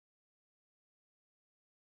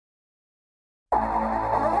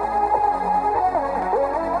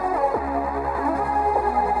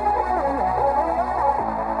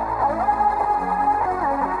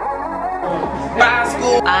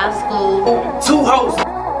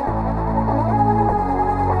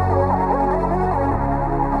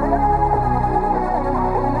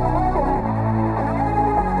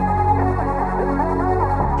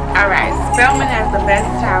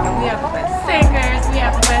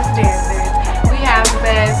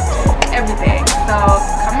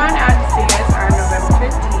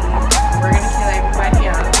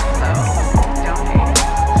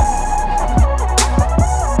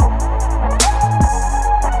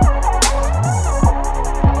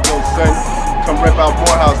rep out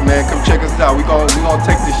Morehouse, man. Come check us out. We gonna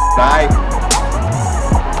take this shit, alright?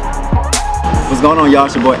 What's going on, y'all?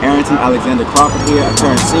 It's your boy Arrington Alexander Crawford here, a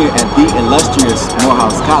current senior at the illustrious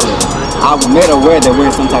Morehouse College. I was made aware that we're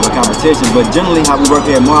in some type of competition, but generally how we work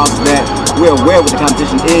here at Morehouse is that we're aware what the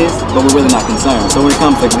competition is, but we're really not concerned. So when it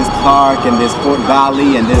comes to this Clark and this Fort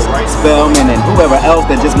Valley and this Spelman and whoever else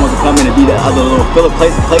that just wants to come in and be the other little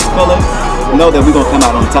place filler, know that we're going to come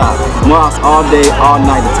out on top. Morehouse all day, all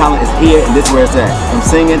night, the talent is here, and this is where it's at. From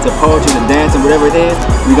singing to poetry to dancing, whatever it is,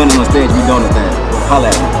 we're going to on stage, we're doing the thing. Holla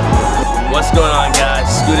at me. What's going on, guys?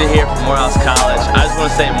 Scooter here from Morehouse College. I just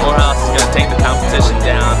want to say Morehouse is going to take the competition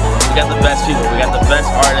down. We got the best people. We got the best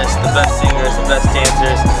artists, the best singers, the best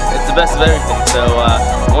dancers. It's the best of everything. So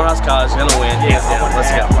Morehouse College is going to win. Hands down.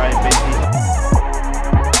 Let's go.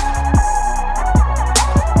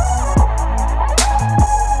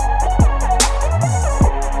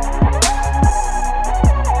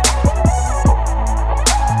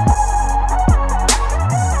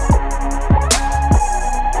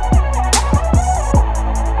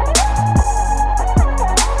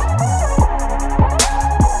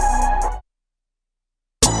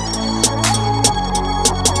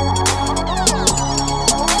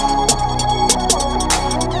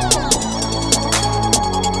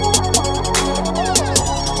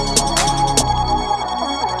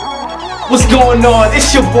 What's going on?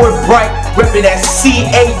 It's your boy Bright, repping that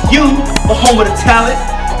CAU, the home of the talent.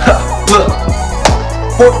 Look,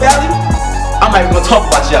 Fort Valley, I'm not even gonna talk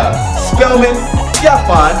about y'all. Spelman, y'all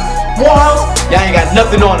fine. Morehouse, y'all ain't got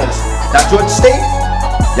nothing on us. Now Georgia State,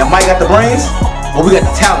 y'all might got the brains, but we got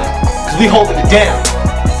the talent, cause we holding it down.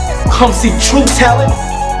 Come see true talent,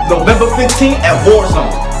 November 15th at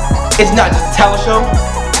WARZONE. It's not just a talent show,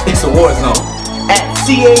 it's a war zone. At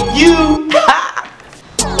CAU.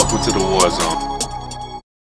 Welcome to the war zone.